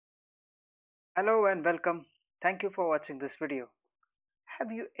Hello and welcome. Thank you for watching this video.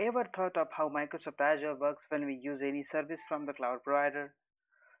 Have you ever thought of how Microsoft Azure works when we use any service from the cloud provider?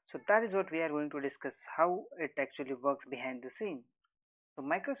 So that is what we are going to discuss, how it actually works behind the scene. So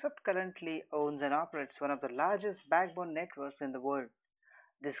Microsoft currently owns and operates one of the largest backbone networks in the world.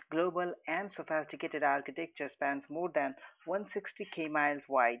 This global and sophisticated architecture spans more than 160 miles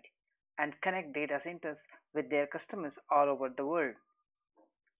wide and connect data centers with their customers all over the world.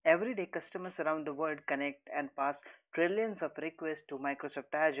 Every day, customers around the world connect and pass trillions of requests to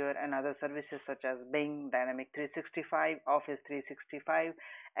Microsoft Azure and other services such as Bing, Dynamic 365, Office 365,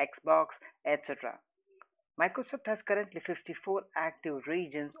 Xbox, etc. Microsoft has currently 54 active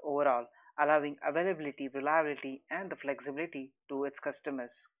regions overall, allowing availability, reliability, and the flexibility to its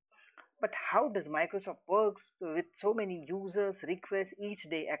customers. But how does Microsoft works with so many users requests each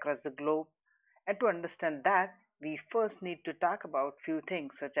day across the globe? And to understand that, we first need to talk about few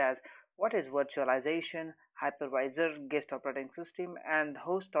things such as what is virtualization, hypervisor, guest operating system, and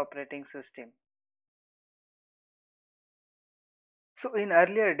host operating system. So in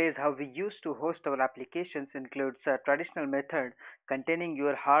earlier days, how we used to host our applications includes a traditional method containing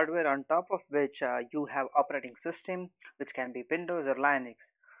your hardware on top of which you have operating system, which can be Windows or Linux.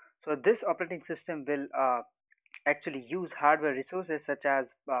 So this operating system will actually use hardware resources such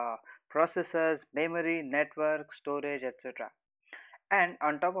as processors, memory, network, storage, etc. And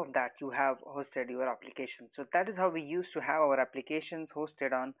on top of that, you have hosted your application. So that is how we used to have our applications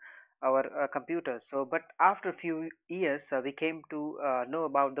hosted on our computers. So but after a few years, we came to know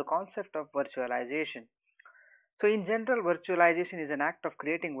about the concept of virtualization. So in general, virtualization is an act of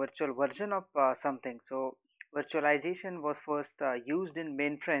creating virtual version of something. So virtualization was first used in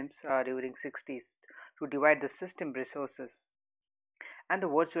mainframes during 60s to divide the system resources. And the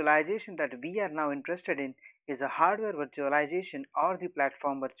virtualization that we are now interested in is a hardware virtualization or the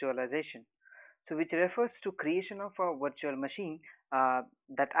platform virtualization. So which refers to creation of a virtual machine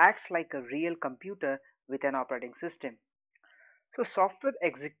that acts like a real computer with an operating system. So software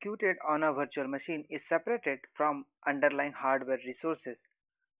executed on a virtual machine is separated from underlying hardware resources.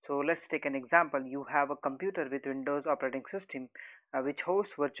 So let's take an example. You have a computer with Windows operating system which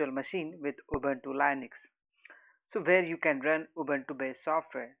hosts virtual machine with Ubuntu Linux. So where you can run Ubuntu based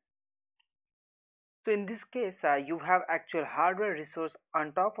software. So in this case, you have actual hardware resource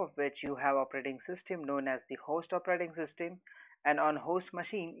on top of which you have operating system known as the host operating system, and on host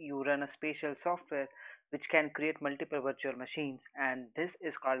machine you run a special software which can create multiple virtual machines, and this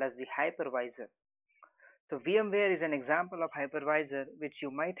is called as the hypervisor. So VMware is an example of hypervisor which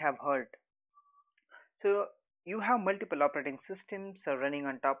you might have heard. So you have multiple operating systems running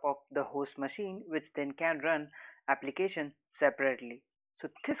on top of the host machine which then can run application separately. So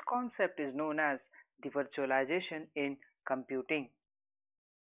this concept is known as the virtualization in computing.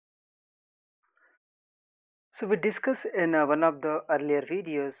 So we discussed in one of the earlier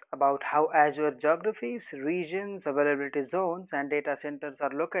videos about how Azure geographies, regions, availability zones, and data centers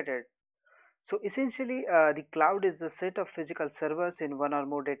are located. So essentially, the cloud is a set of physical servers in one or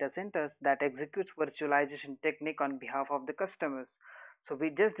more data centers that executes virtualization technique on behalf of the customers. So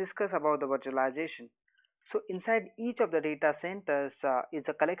we just discussed about the virtualization. So inside each of the data centers is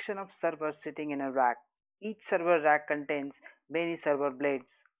a collection of servers sitting in a rack. Each server rack contains many server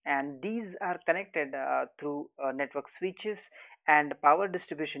blades, and these are connected through network switches and power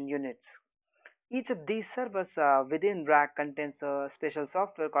distribution units. Each of these servers within rack contains a special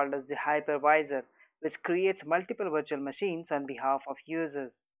software called as the hypervisor, which creates multiple virtual machines on behalf of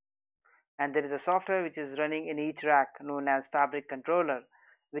users. And there is a software which is running in each rack known as fabric controller,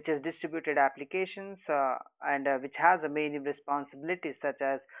 which is distributed applications and which has a many responsibilities such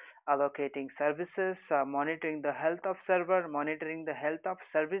as allocating services, monitoring the health of server, monitoring the health of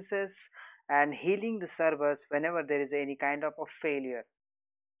services, and healing the servers whenever there is any kind of a failure.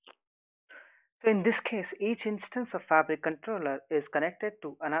 So in this case, each instance of Fabric Controller is connected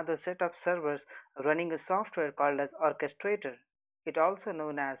to another set of servers running a software called as Orchestrator. It also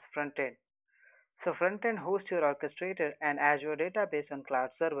known as Frontend. So frontend hosts your orchestrator and Azure database on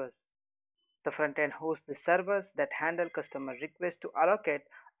cloud servers. The frontend hosts the servers that handle customer requests to allocate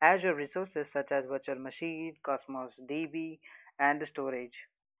Azure resources such as virtual machine, Cosmos DB, and storage.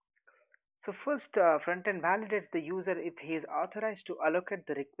 So first, frontend validates the user if he is authorized to allocate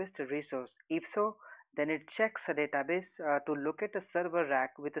the requested resource. If so, then it checks a database to locate a server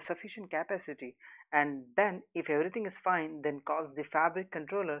rack with a sufficient capacity, and then if everything is fine, then calls the fabric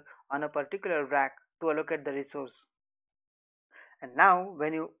controller on a particular rack to allocate the resource. And now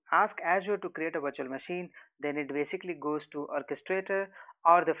when you ask Azure to create a virtual machine, then it basically goes to orchestrator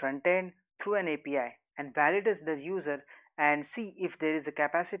or the front end through an API and validates the user and see if there is a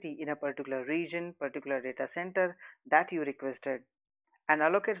capacity in a particular region, particular data center that you requested, and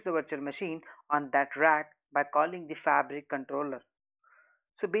allocates the virtual machine on that rack by calling the fabric controller.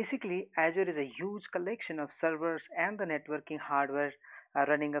 So basically, Azure is a huge collection of servers and the networking hardware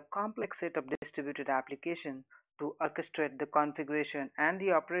running a complex set of distributed applications to orchestrate the configuration and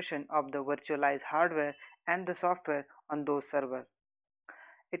the operation of the virtualized hardware and the software on those servers.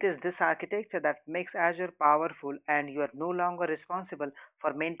 It is this architecture that makes Azure powerful, and you are no longer responsible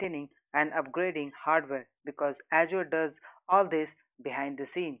for maintaining and upgrading hardware because Azure does all this behind the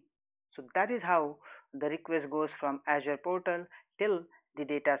scene. So that is how the request goes from Azure portal till the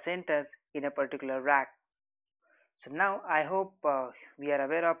data centers in a particular rack. So now I hope we are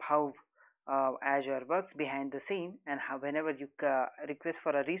aware of how Azure works behind the scene, and how whenever you request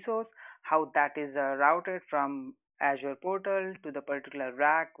for a resource, how that is routed from Azure portal to the particular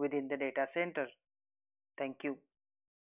rack within the data center. Thank you.